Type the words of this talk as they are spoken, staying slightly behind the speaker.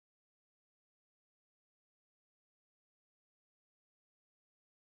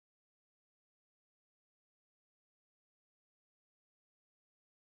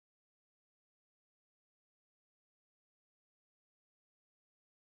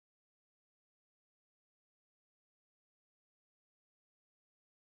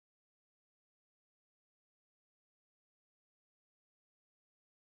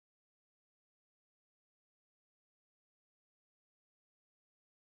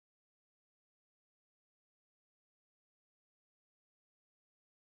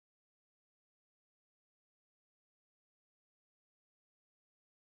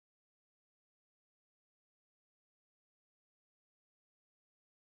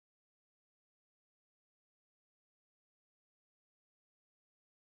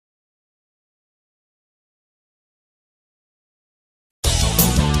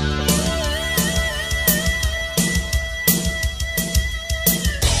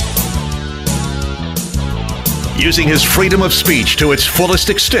Using his freedom of speech to its fullest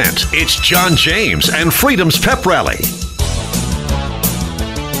extent, it's John James and Freedom's Pep Rally.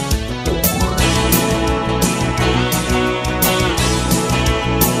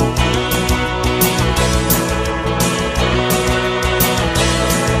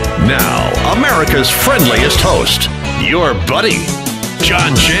 Now, America's friendliest host, your buddy,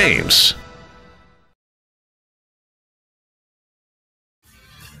 John James.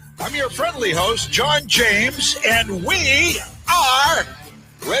 I'm your friendly host, John James, and we are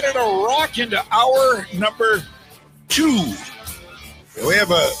ready to rock into hour number 2. We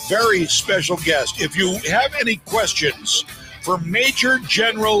have a very special guest. If you have any questions for Major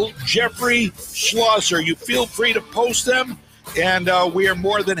General Jeffrey Schloesser, you feel free to post them, and we are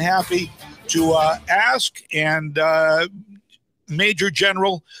more than happy to ask. And Major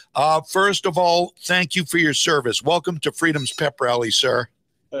General, first of all, thank you for your service. Welcome to Freedom's Pep Rally, sir.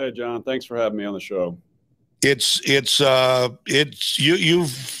 Hey, John, thanks for having me on the show.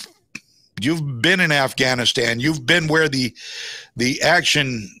 You've been in Afghanistan. You've been where the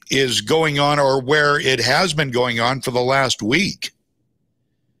action is going on, or where it has been going on for the last week.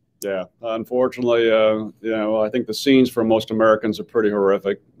 Yeah, unfortunately, I think the scenes for most Americans are pretty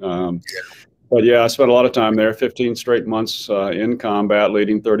horrific. But yeah, I spent a lot of time there, 15 straight months in combat,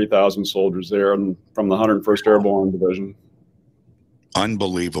 leading 30,000 soldiers there, and from the 101st Airborne Division.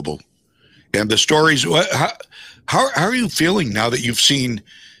 Unbelievable. And the stories, how are you feeling now that you've seen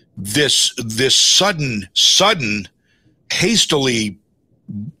this sudden, hastily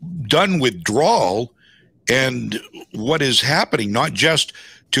done withdrawal, and what is happening, not just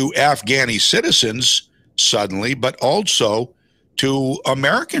to Afghani citizens suddenly, but also to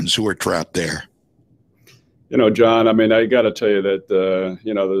Americans who are trapped there? You know, John, I mean, I got to tell you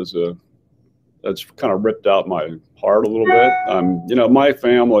that, that's kind of ripped out my heart a little bit. My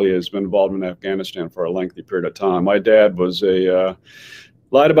family has been involved in Afghanistan for a lengthy period of time. My dad was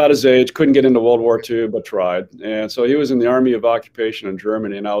lied about his age, couldn't get into World War II, but tried. And so he was in the Army of Occupation in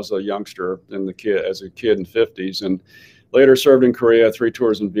Germany, and I was a youngster as a kid in the 50s, and later served in Korea, 3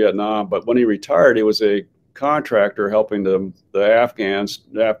 tours in Vietnam. But when he retired, he was a contractor helping the Afghans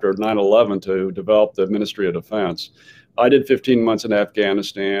after 9/11 to develop the Ministry of Defense. I did 15 months in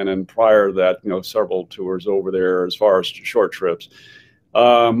Afghanistan, and prior to that, several tours over there as far as short trips.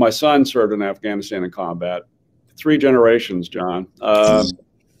 My son served in Afghanistan in combat. 3 generations, John.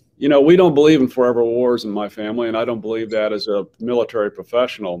 We don't believe in forever wars in my family, and I don't believe that as a military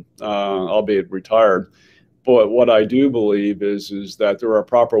professional, albeit retired. But what I do believe is that there are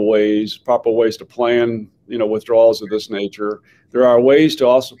proper ways to plan, withdrawals of this nature. There are ways to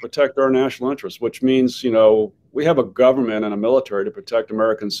also protect our national interests, which means, we have a government and a military to protect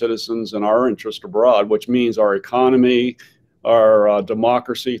American citizens and our interests abroad, which means our economy, our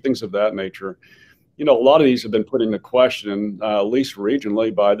democracy, things of that nature. A lot of these have been put into question, at least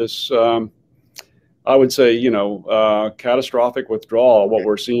regionally, by this, I would say, catastrophic withdrawal. What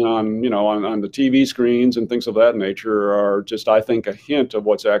we're seeing on the TV screens and things of that nature are just, I think, a hint of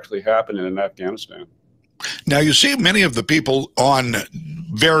what's actually happening in Afghanistan. Now, you see many of the people on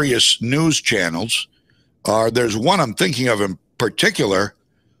various news channels. There's one I'm thinking of in particular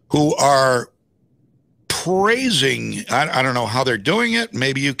who are praising, I don't know how they're doing it,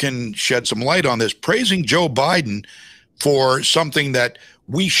 maybe you can shed some light on this, praising Joe Biden for something that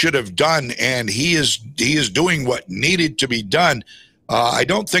we should have done, and he is doing what needed to be done. I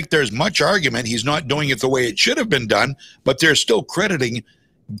don't think there's much argument he's not doing it the way it should have been done, but they're still crediting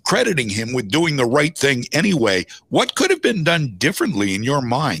him with doing the right thing anyway. What could have been done differently in your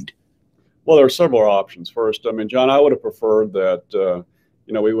mind? Well, there are several options. First, John, I would have preferred that,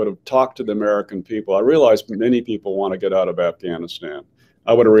 we would have talked to the American people. I realize many people want to get out of Afghanistan.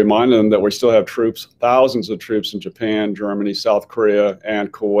 I would have reminded them that we still have troops, thousands of troops in Japan, Germany, South Korea,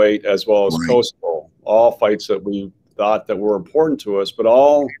 and Kuwait, as well as Kosovo. All fights that we thought that were important to us, but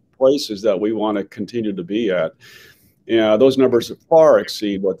all places that we want to continue to be at. Those numbers far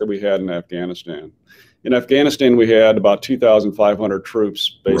exceed what we had in Afghanistan. In Afghanistan, we had about 2,500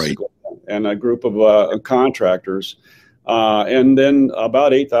 troops, basically, and a group of contractors, and then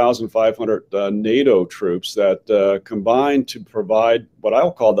about 8,500 NATO troops that combined to provide what I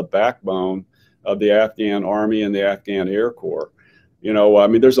will call the backbone of the Afghan Army and the Afghan Air Corps.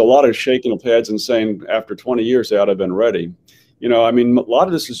 There's a lot of shaking of heads and saying after 20 years they ought to have been ready. A lot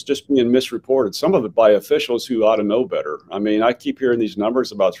of this is just being misreported, some of it by officials who ought to know better. I keep hearing these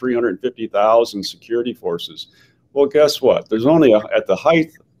numbers about 350,000 security forces. Well, guess what? There's only, at the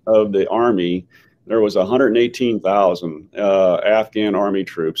height of the Army, there was 118,000 Afghan Army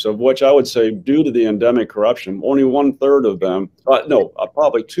troops, of which I would say, due to the endemic corruption, only 1/3 of them,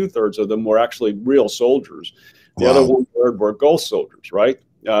 probably 2/3 of them were actually real soldiers. The other 1/3 were ghost soldiers, right?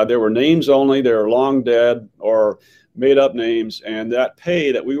 There were names only. They were long dead or made up names, and that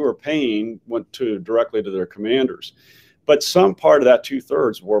pay that we were paying went directly to their commanders. But some part of that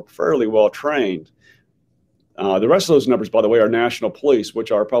 2/3 were fairly well trained. The rest of those numbers, by the way, are national police,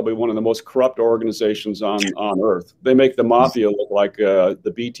 which are probably one of the most corrupt organizations on earth. They make the mafia look like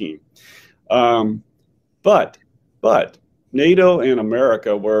the B team. But NATO and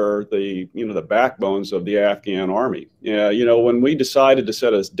America were the backbones of the Afghan army. Yeah, when we decided to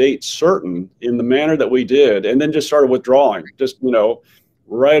set a date certain in the manner that we did, and then just started withdrawing, just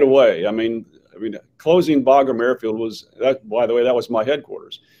right away. I mean, closing Bagram Airfield was that. By the way, that was my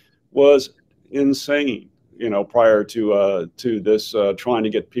headquarters. Was insane. Prior to this, trying to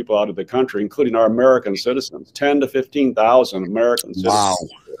get people out of the country, including our American citizens, 10 to 15,000 American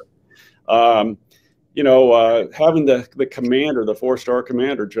citizens. Wow. Having the commander, the 4-star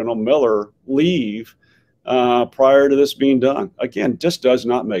commander, General Miller, leave prior to this being done, again, just does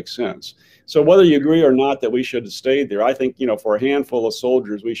not make sense. So whether you agree or not that we should have stayed there, I think, for a handful of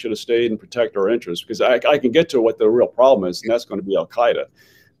soldiers, we should have stayed and protect our interests, because I can get to what the real problem is, and that's going to be Al-Qaeda.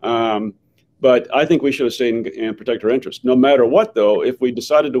 But I think we should have stayed and protect our interests. No matter what, though, if we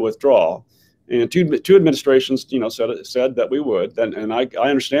decided to withdraw, and two administrations, said that we would, and I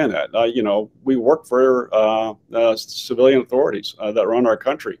understand that. We work for civilian authorities that run our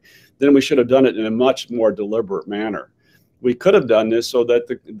country. Then we should have done it in a much more deliberate manner. We could have done this so that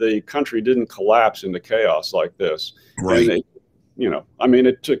the country didn't collapse into chaos like this. Right. And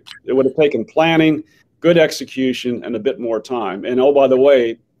it would have taken planning, good execution, and a bit more time. And oh, by the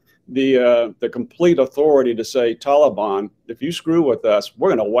way, the complete authority to say, Taliban, if you screw with us, we're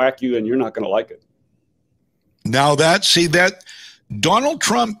going to whack you and you're not going to like it. Now that Donald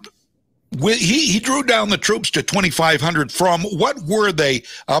Trump, he drew down the troops to 2,500 from, what were they?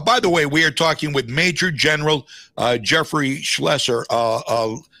 By the way, we are talking with Major General Jeffrey Schloesser,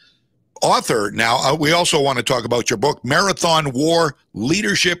 author. Now, we also want to talk about your book, Marathon War,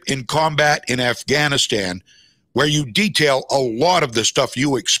 Leadership in Combat in Afghanistan, where you detail a lot of the stuff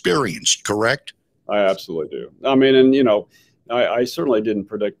you experienced, correct? I absolutely do. I mean, and I certainly didn't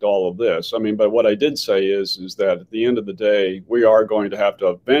predict all of this. I mean, but what I did say is that at the end of the day, we are going to have to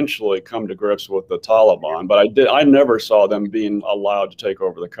eventually come to grips with the Taliban. But I never saw them being allowed to take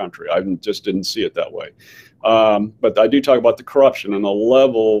over the country. I just didn't see it that way. But I do talk about the corruption, and the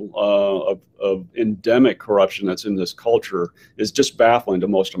level of endemic corruption that's in this culture is just baffling to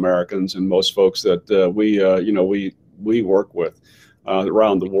most Americans and most folks that we work with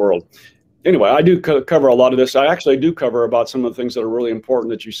around the world. Anyway, I do cover a lot of this. I actually do cover about some of the things that are really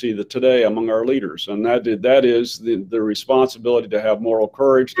important that you see today among our leaders, and that is the responsibility to have moral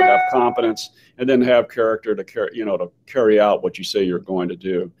courage, to have competence, and then have character to carry out what you say you're going to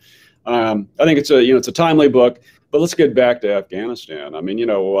do. I think it's a timely book, but let's get back to Afghanistan. I mean,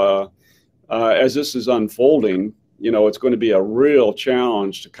 as this is unfolding, it's going to be a real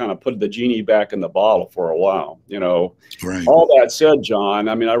challenge to kind of put the genie back in the bottle for a while. Right. All that said, John,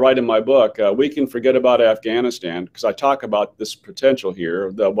 I mean, I write in my book, we can forget about Afghanistan, because I talk about this potential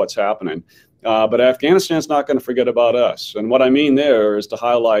here, what's happening. But Afghanistan's not going to forget about us. And what I mean there is to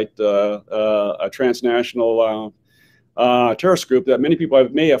highlight a transnational terrorist group that many people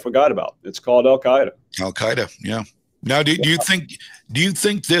may have forgot about. It's called Al-Qaeda. Al-Qaeda, yeah. Now, do you think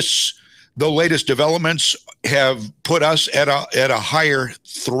the latest developments have put us at a higher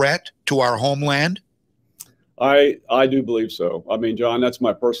threat to our homeland? I do believe so. I mean, John, that's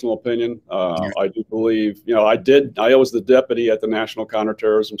my personal opinion. I do believe, I was the deputy at the National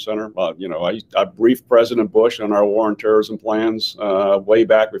Counterterrorism Center. I briefed President Bush on our war on terrorism plans way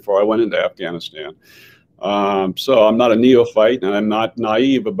back before I went into Afghanistan. So I'm not a neophyte, and I'm not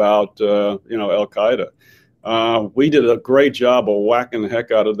naive about, Al-Qaeda. We did a great job of whacking the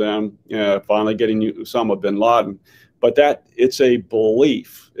heck out of them, finally getting Osama bin Laden. But it's a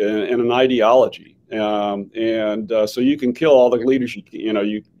belief and an ideology. So you can kill all the leaders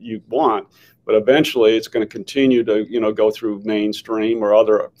you want, but eventually it's going to continue to go through mainstream or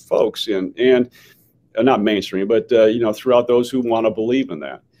other folks and not mainstream, but throughout those who want to believe in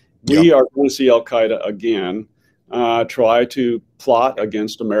that. We are going to see Al-Qaeda again try to plot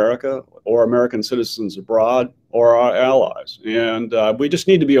against America or American citizens abroad or our allies. And we just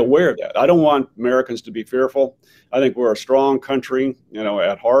need to be aware of that. I don't want Americans to be fearful. I think we're a strong country,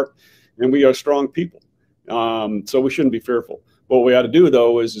 at heart, and we are strong people. So we shouldn't be fearful. What we ought to do,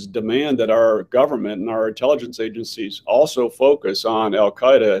 though, is demand that our government and our intelligence agencies also focus on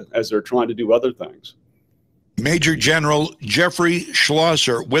Al-Qaeda as they're trying to do other things. Major General Jeffrey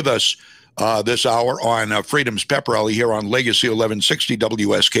Schloesser with us this hour on Freedom's Pep Rally here on Legacy 1160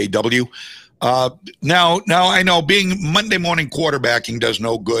 WSKW. Now I know being Monday morning quarterbacking does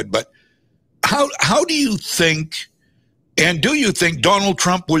no good, but how do you think, and do you think Donald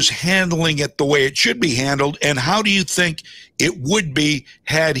Trump was handling it the way it should be handled, and how do you think it would be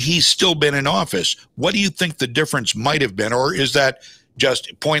had he still been in office? What do you think the difference might have been, or is that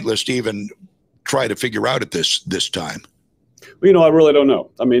just pointless to even try to figure out at this time? Well, I really don't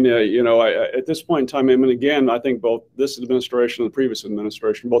know. I mean, at this point in time, I mean, again, I think both this administration and the previous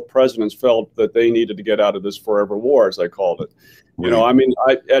administration, both presidents felt that they needed to get out of this forever war, as I called it. Right. I mean,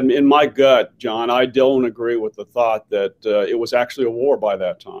 and in my gut, John, I don't agree with the thought that it was actually a war by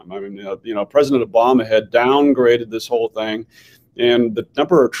that time. I mean, President Obama had downgraded this whole thing, and the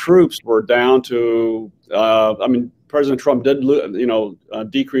number of troops were down to, President Trump did,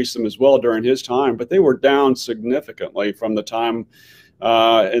 decrease them as well during his time, but they were down significantly from the time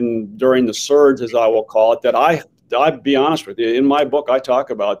and during the surge, as I will call it, that I'd be honest with you, in my book, I talk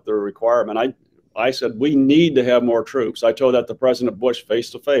about the requirement. I said, we need to have more troops. I told that to President Bush face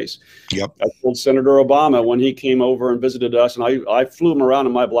to face. Yep. I told Senator Obama when he came over and visited us, and I flew him around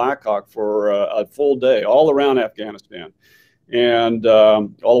in my Black Hawk for a full day, all around Afghanistan. And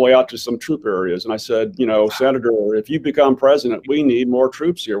all the way out to some troop areas. And I said, Senator, if you become president, we need more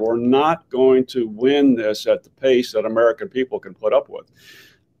troops here. We're not going to win this at the pace that American people can put up with.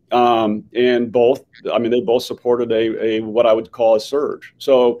 And they both supported a what I would call a surge.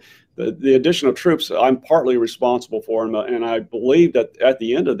 So the addition of troops, I'm partly responsible for, and I believe that at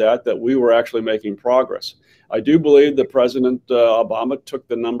the end of that we were actually making progress. I do believe that President Obama took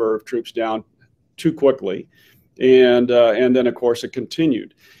the number of troops down too quickly. And then, of course, it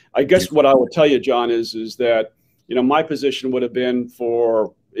continued. I guess what I would tell you, John, is that, my position would have been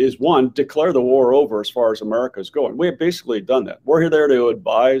one, declare the war over as far as America is going. We have basically done that. We're there to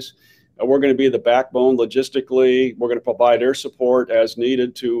advise. We're going to be the backbone logistically. We're going to provide air support as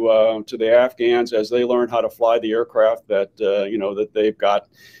needed to the Afghans as they learn how to fly the aircraft that they've got,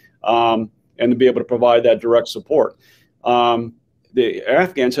 and to be able to provide that direct support. The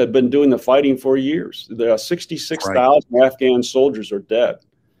Afghans had been doing the fighting for years. There are 66,000 Afghan soldiers are dead.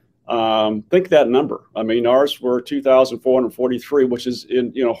 Think that number. I mean, ours were 2,443, which is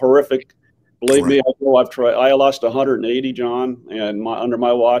horrific. Believe me, I know I've tried. I lost 180, John, and under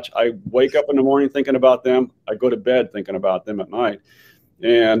my watch. I wake up in the morning thinking about them. I go to bed thinking about them at night,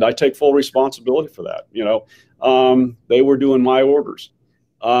 and I take full responsibility for that. They were doing my orders.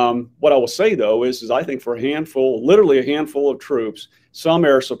 What I will say, though, is I think for literally a handful of troops, some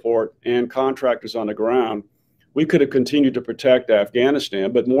air support and contractors on the ground, we could have continued to protect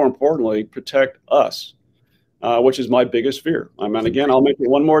Afghanistan, but more importantly, protect us, which is my biggest fear. I mean, again, I'll make it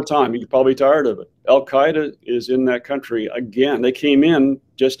one more time. You're probably tired of it. Al-Qaeda is in that country again. They came in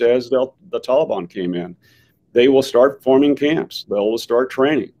just as the Taliban came in. They will start forming camps. They will start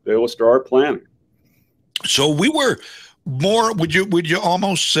training. They will start planning. So we were more, would you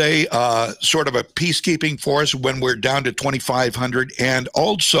almost say, sort of a peacekeeping force when we're down to 2,500? And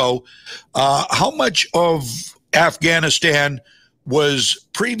also, how much of Afghanistan was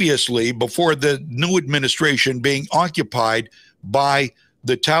previously, before the new administration, being occupied by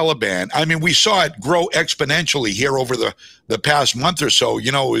the Taliban? I mean, we saw it grow exponentially here over the past month or so.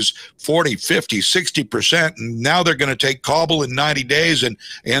 It was 40, 50, 60%. And now they're going to take Kabul in 90 days. And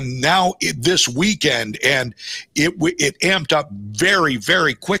now this weekend, and it amped up very,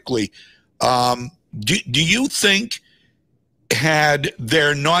 very quickly. Do you think, had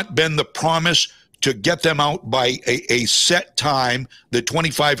there not been the promise to get them out by a set time, the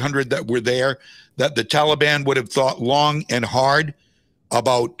 2,500 that were there, that the Taliban would have thought long and hard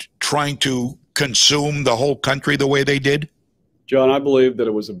about trying to consume the whole country the way they did? John, I believe that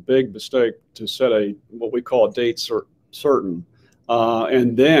it was a big mistake to set what we call a date certain,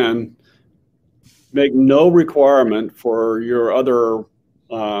 and then make no requirement for your other,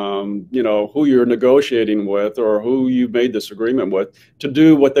 who you're negotiating with or who you made this agreement with to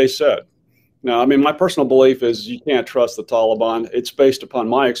do what they said. Now, I mean, my personal belief is you can't trust the Taliban. It's based upon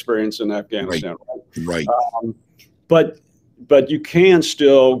my experience in Afghanistan. Right. But you can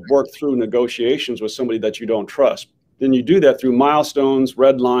still work through negotiations with somebody that you don't trust. Then you do that through milestones,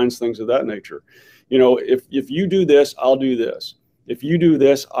 red lines, things of that nature. If you do this, I'll do this. If you do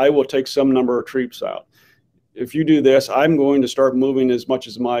this, I will take some number of troops out. If you do this, I'm going to start moving as much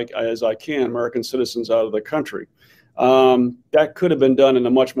as I can, American citizens, out of the country. That could have been done in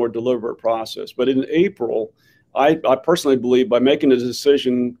a much more deliberate process. But in April, I personally believe by making a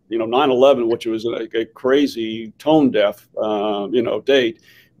decision, 9/11, which was a crazy tone-deaf, date,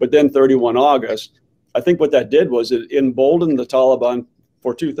 but then 31 August, I think what that did was it emboldened the Taliban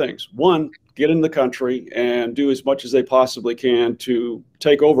for two things. One, get in the country and do as much as they possibly can to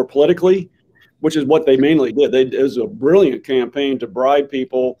take over politically which is what they mainly did. It was a brilliant campaign to bribe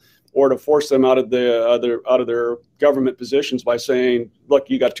people or to force them out of their government positions by saying, "Look,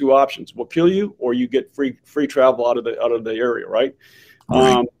 you got two options: we'll kill you, or you get free travel out of the area." Right.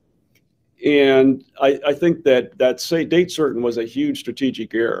 And I think that date certain was a huge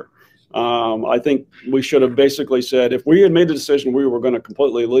strategic error. I think we should have basically said, if we had made the decision we were going to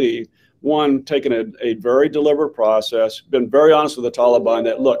completely leave, one, taken a very deliberate process, been very honest with the Taliban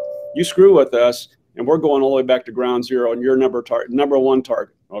that, look, you screw with us, and we're going all the way back to ground zero, and you're number one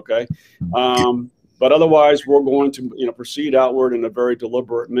target. Okay. But otherwise, we're going to proceed outward in a very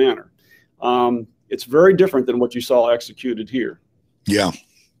deliberate manner. It's very different than what you saw executed here. Yeah.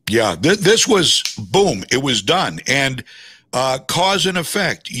 Yeah. This was boom. It was done. And cause and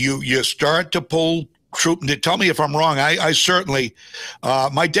effect. You start to pull troop. Tell me if I'm wrong. I certainly,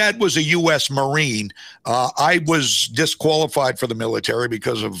 my dad was a U.S. Marine. I was disqualified for the military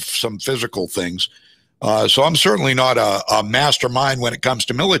because of some physical things. So I'm certainly not a mastermind when it comes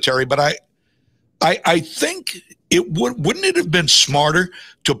to military, but I think wouldn't it have been smarter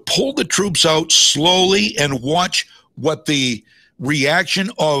to pull the troops out slowly and watch what the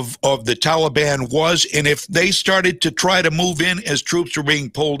reaction of the Taliban was, and if they started to try to move in as troops were being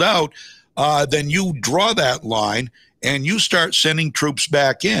pulled out, then you draw that line and you start sending troops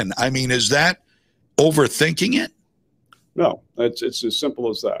back in. I mean, is that overthinking it? No, it's as simple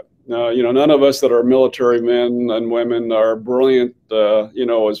as that. None of us that are military men and women are brilliant,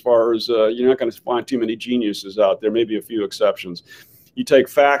 as far as you're not going to find too many geniuses out there, maybe a few exceptions. You take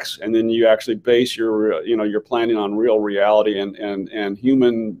facts and then you actually base your planning on real reality and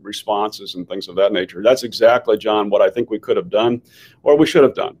human responses and things of that nature. That's exactly, John, what I think we could have done, or we should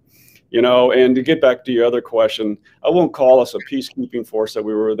have done. And to get back to your other question, I won't call us a peacekeeping force that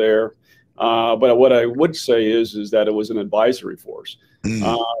we were there, but what I would say is that it was an advisory force,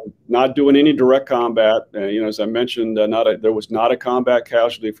 not doing any direct combat. As I mentioned, there was not a combat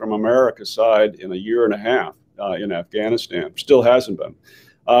casualty from America's side in a year and a half. In Afghanistan, still hasn't been.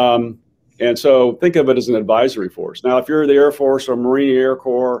 And so think of it as an advisory force. Now, if you're the Air Force or Marine Air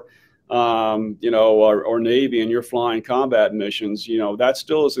Corps, or Navy, and you're flying combat missions, that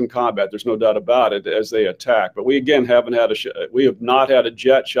still is in combat. There's no doubt about it as they attack. But we, again, we have not had a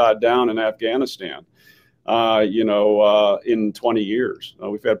jet shot down in Afghanistan, in 20 years.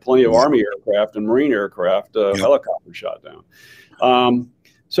 We've had plenty of Army aircraft and Marine aircraft, helicopters shot down.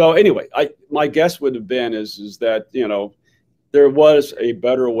 So anyway, my guess would have been is that, there was a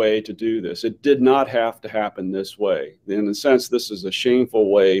better way to do this. It did not have to happen this way. In a sense, this is a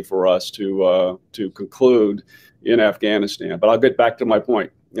shameful way for us to conclude in Afghanistan. But I'll get back to my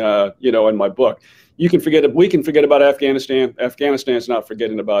point, in my book. We can forget about Afghanistan. Afghanistan's not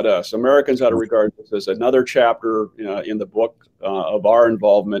forgetting about us. Americans ought to regard this as another chapter in the book of our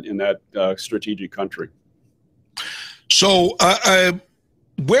involvement in that strategic country. So,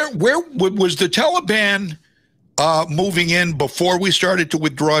 where was the Taliban moving in before we started to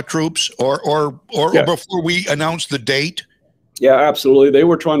withdraw troops, or before we announced the date? Yeah, absolutely. They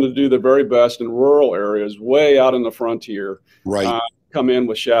were trying to do the very best in rural areas, way out in the frontier. Right. Come in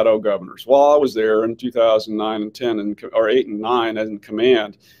with shadow governors. While I was there in 2009 and 10 or 8 and 9 as in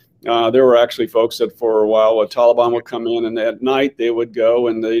command, there were actually folks that for a while, Taliban would come in, and at night they would go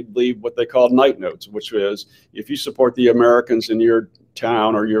and they'd leave what they called night notes, which is, if you support the Americans in your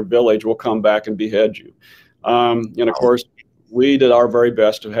town or your village, we'll come back and behead you. And of course, we did our very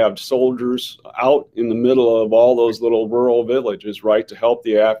best to have soldiers out in the middle of all those little rural villages, right, to help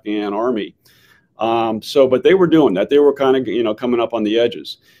the Afghan army. But they were doing that. They were kind of, coming up on the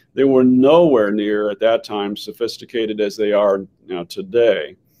edges. They were nowhere near at that time sophisticated as they are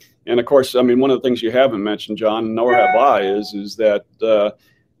today. And of course, I mean, one of the things you haven't mentioned, John, nor have I, is that, the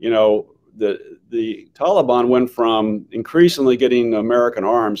Taliban went from increasingly getting American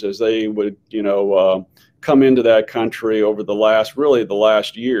arms as they would, come into that country over the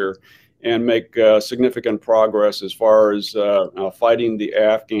last year and make significant progress as far as fighting the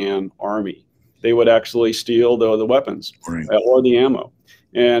Afghan army. They would actually steal the weapons or the ammo.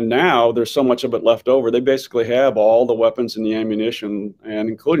 And now there's so much of it left over. They basically have all the weapons and the ammunition, and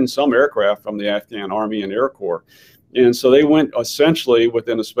including some aircraft from the Afghan Army and Air Corps. And so they went essentially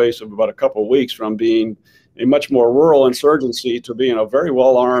within a space of about a couple of weeks from being a much more rural insurgency to being a very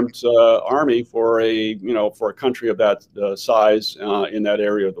well-armed army for a country of that size in that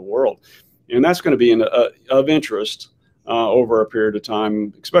area of the world. And that's going to be of interest over a period of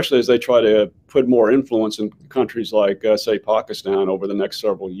time, especially as they try to put more influence in countries like, say, Pakistan over the next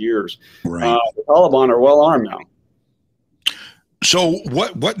several years. Right. The Taliban are well-armed now. So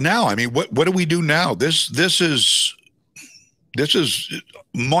what now? I mean, what do we do now? This is This is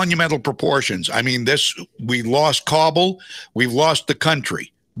monumental proportions. I mean, we lost Kabul. We've lost the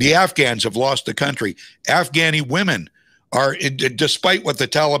country. The Afghans have lost the country. Afghani women are, despite what the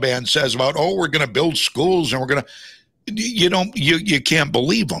Taliban says about, oh, we're going to build schools and we're going to, you can't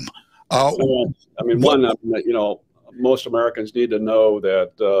believe them. I mean, most Americans need to know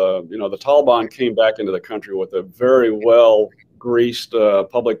that, the Taliban came back into the country with a very well-greased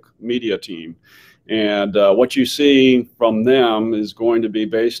public media team. And what you see from them is going to be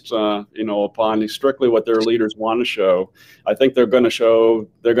based, upon strictly what their leaders want to show. I think they're going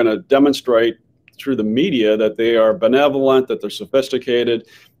to demonstrate through the media that they are benevolent, that they're sophisticated,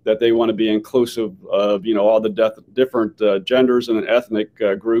 that they want to be inclusive of, all the different genders and ethnic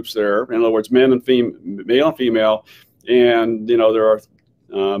groups there. In other words, male and female. And, there are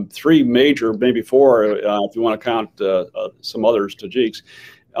three major, maybe four, if you want to count some others, Tajiks,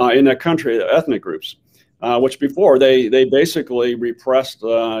 in that country, ethnic groups, which before they basically repressed,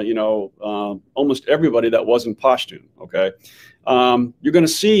 almost everybody that wasn't Pashtun. Okay. You're going to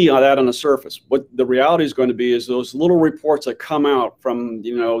see that on the surface. What the reality is going to be is those little reports that come out from,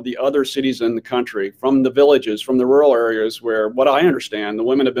 the other cities in the country, from the villages, from the rural areas where, what I understand, the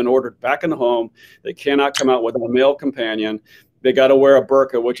women have been ordered back in the home. They cannot come out with a male companion. They got to wear a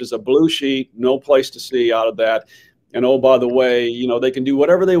burqa, which is a blue sheet, no place to see out of that. And oh, by the way, they can do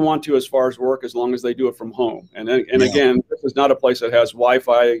whatever they want to as far as work, as long as they do it from home. And again, this is not a place that has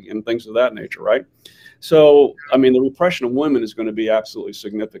Wi-Fi and things of that nature, right? So, I mean, the repression of women is going to be absolutely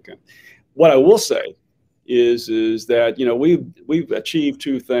significant. What I will say is that, we've achieved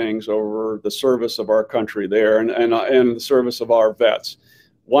two things over the service of our country there and the service of our vets.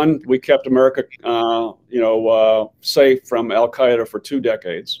 One, we kept America, safe from Al-Qaeda for 2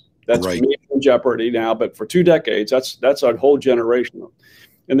 decades. That's right. In jeopardy now, but for 2 decades, that's our whole generation.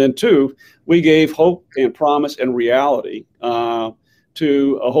 And then 2, we gave hope and promise and reality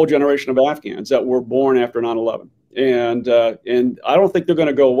to a whole generation of Afghans that were born after 9/11. And I don't think they're going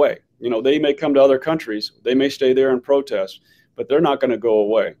to go away. They may come to other countries, they may stay there and protest, but they're not going to go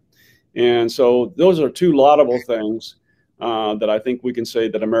away. And so those are 2 laudable things that I think we can say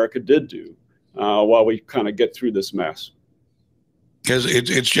that America did do while we kind of get through this mess. Because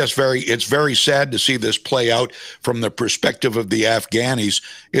it's very sad to see this play out from the perspective of the Afghanis,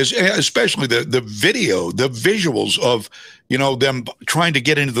 especially the visuals of, them trying to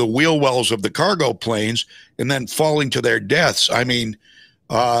get into the wheel wells of the cargo planes and then falling to their deaths. I mean,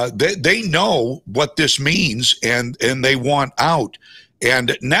 they know what this means and they want out.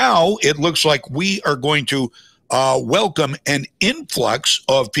 And now it looks like we are going to welcome an influx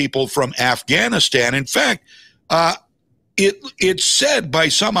of people from Afghanistan. In fact, it's said by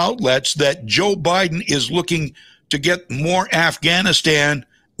some outlets that Joe Biden is looking to get more Afghans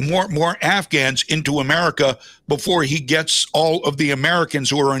into America before he gets all of the Americans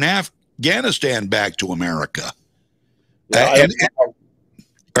who are in Afghanistan back to America.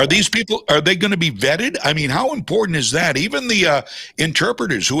 Are these people, are they going to be vetted? I mean, how important is that? Even the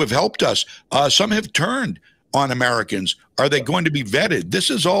interpreters who have helped us, some have turned on Americans. Are they going to be vetted?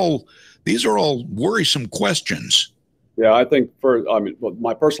 These are all worrisome questions. Yeah, I think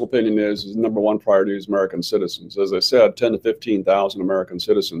my personal opinion is number one priority is American citizens. As I said, 10 to 15,000 American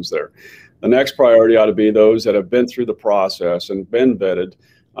citizens there. The next priority ought to be those that have been through the process and been vetted,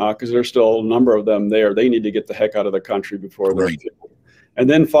 because there's still a number of them there. They need to get the heck out of the country before they're killed. And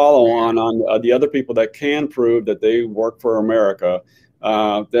then follow on the other people that can prove that they work for America.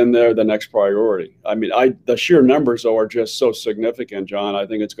 Then they're the next priority. I mean, the sheer numbers, though, are just so significant, John. I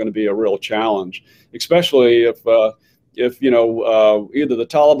think it's going to be a real challenge, especially if either the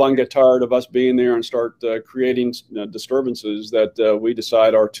Taliban get tired of us being there and start creating disturbances that we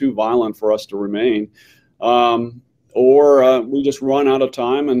decide are too violent for us to remain, or we just run out of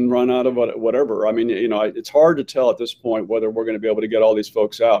time and run out of whatever. I mean, it's hard to tell at this point whether we're going to be able to get all these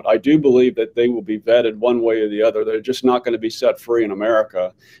folks out. I do believe that they will be vetted one way or the other. They're just not going to be set free in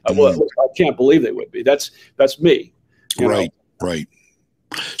America. Well, I can't believe they would be. That's me. Right.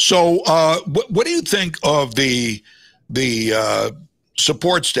 So what do you think of the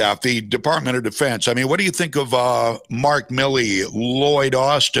support staff, the Department of Defense? I mean, what do you think of Mark Milley, Lloyd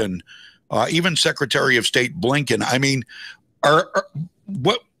Austin, even Secretary of State Blinken? I mean,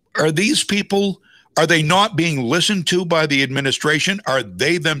 what are these people? Are they not being listened to by the administration? Are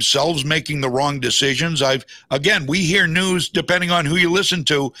they themselves making the wrong decisions? Again, we hear news, depending on who you listen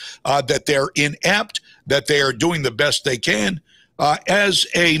to, that they're inept, that they are doing the best they can. As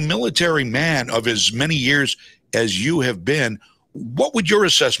a military man of as many years as you have been, what would your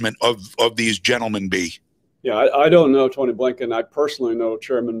assessment of these gentlemen be? Yeah, I don't know Tony Blinken. I personally know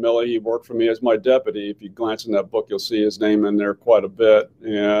Chairman Milley. He worked for me as my deputy. If you glance in that book, you'll see his name in there quite a bit.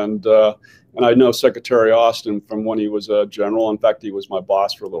 And I know Secretary Austin from when he was a general. In fact, he was my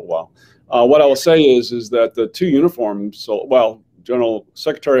boss for a little while. What I will say is that the two uniforms, so, well, General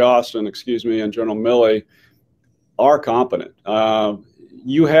Secretary Austin, excuse me, and General Milley are competent.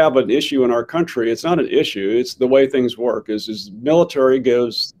 You have an issue in our country. It's not an issue. It's the way things work. Is military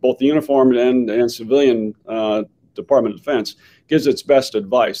gives both the uniformed and civilian Department of Defense gives its best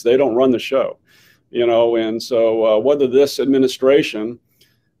advice. They don't run the show, you know. And so whether this administration,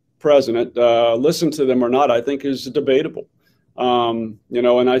 president, listen to them or not, I think is debatable. You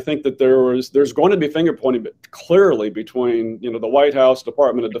know, and I think that there's going to be finger pointing clearly between, you know, the White House,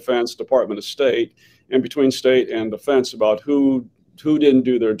 Department of Defense, Department of State, and between state and defense about who didn't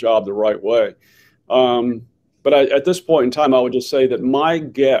do their job the right way. But at this point in time, I would just say that my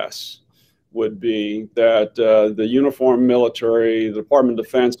guess would be that the uniformed military, the Department of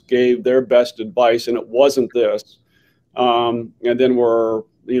Defense gave their best advice, and it wasn't this. And then we're,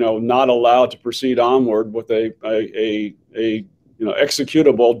 you know, not allowed to proceed onward with a you know,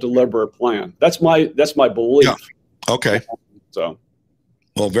 executable, deliberate plan. That's my belief. Yeah. Okay. So.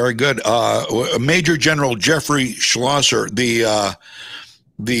 Well, very good. Major General Jeffrey Schloesser,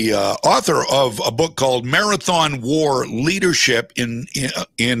 the author of a book called Marathon War Leadership in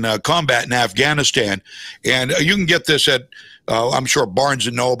Combat in Afghanistan. And you can get this at, I'm sure, Barnes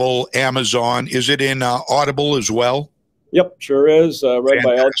 & Noble, Amazon. Is it in Audible as well? Yep, sure is. Read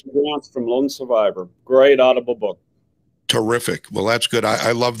by Elton Grant from Lone Survivor. Great Audible book. Terrific. Well, that's good.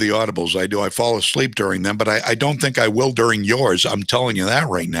 I love the Audibles. I do. I fall asleep during them, but I don't think I will during yours. I'm telling you that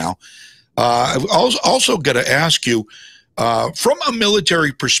right now. I was also going to ask you, from a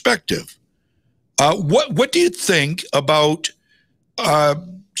military perspective, what do you think about,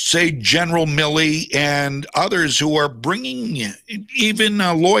 say, General Milley and others who are bringing, even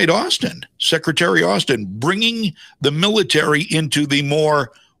Lloyd Austin, Secretary Austin, bringing the military into the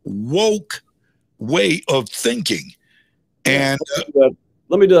more woke way of thinking? And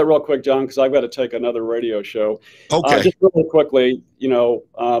let me do that real quick, John, because I've got to take another radio show. Okay. Just really quickly, you know,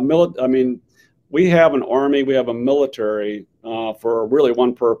 I mean, we have an army, we have a military for really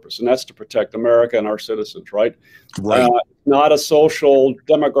one purpose, and that's to protect America and our citizens, right? Right. Not a social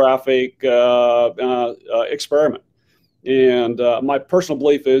demographic experiment. And my personal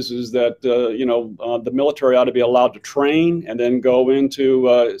belief is that, you know, the military ought to be allowed to train and then go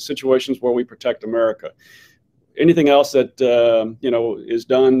into situations where we protect America. Anything else that, you know, is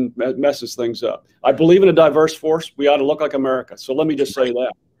done messes things up. I believe in a diverse force. We ought to look like America. So let me just say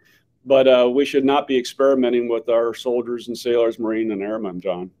that. But we should not be experimenting with our soldiers and sailors, Marine and airmen,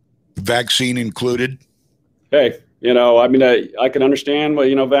 John. Vaccine included? Hey, you know, I mean, I can understand,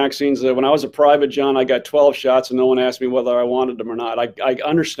 you know, vaccines. When I was a private, John, I got 12 shots and no one asked me whether I wanted them or not. I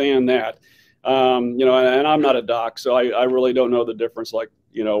understand that. You know, and I'm not a doc, so I really don't know the difference. Like,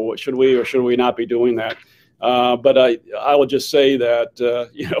 you know, should we or should we not be doing that? But I will just say that,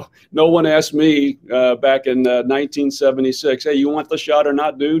 you know, no one asked me back in 1976, hey, you want the shot or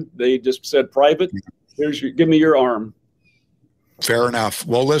not, dude? They just said, private, give me your arm. Fair enough.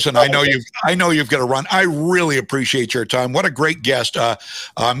 Well, listen, I know you've got to run. I really appreciate your time. What a great guest.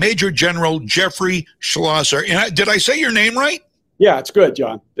 Major General Jeffrey Schloesser. And did I say your name right? Yeah, it's good,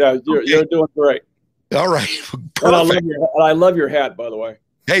 John. Yeah, you're doing great. All right. Perfect. And I love your hat, by the way.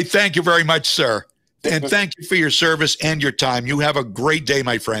 Hey, thank you very much, sir. And thank you for your service and your time. You have a great day,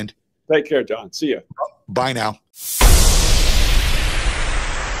 my friend. Take care, John. See you. Bye now.